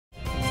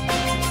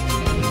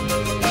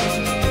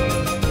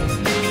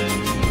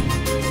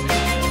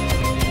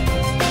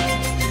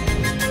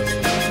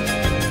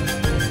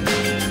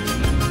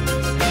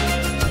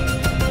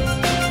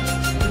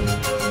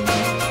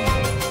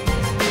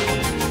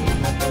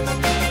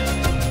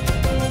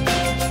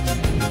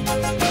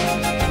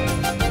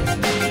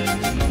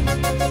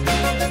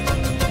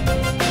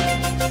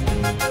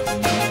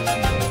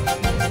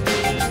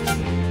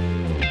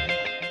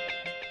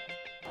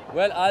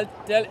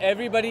I'll tell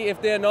everybody,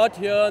 if they're not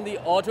here on the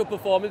Auto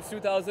Performance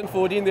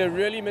 2014, they're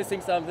really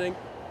missing something.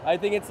 I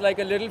think it's like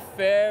a little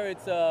fair.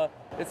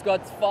 It's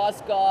got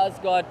fast cars,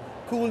 got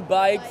cool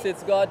bikes.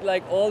 It's got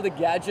like all the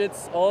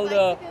gadgets, all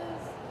the.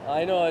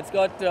 I know, it's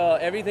got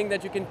everything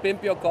that you can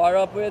pimp your car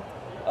up with,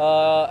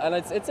 and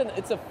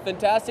it's a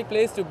fantastic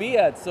place to be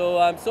at. So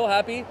I'm so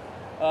happy.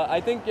 I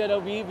think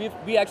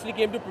we actually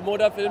came to promote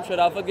our film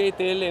Sharafat Gayi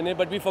Tel Lene,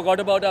 but we forgot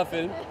about our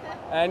film,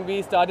 and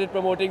we started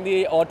promoting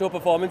the Auto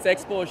Performance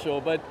Expo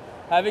show. But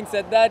having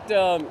said that,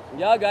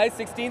 yeah, guys,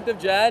 16th of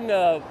Jan,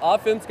 our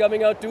film's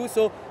coming out too.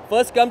 So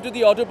first come to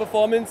the Auto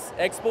Performance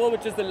Expo,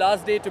 which is the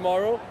last day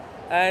tomorrow,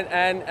 and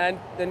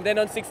then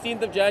on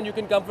 16th of Jan you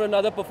can come for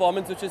another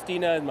performance, which is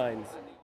Tena and mine.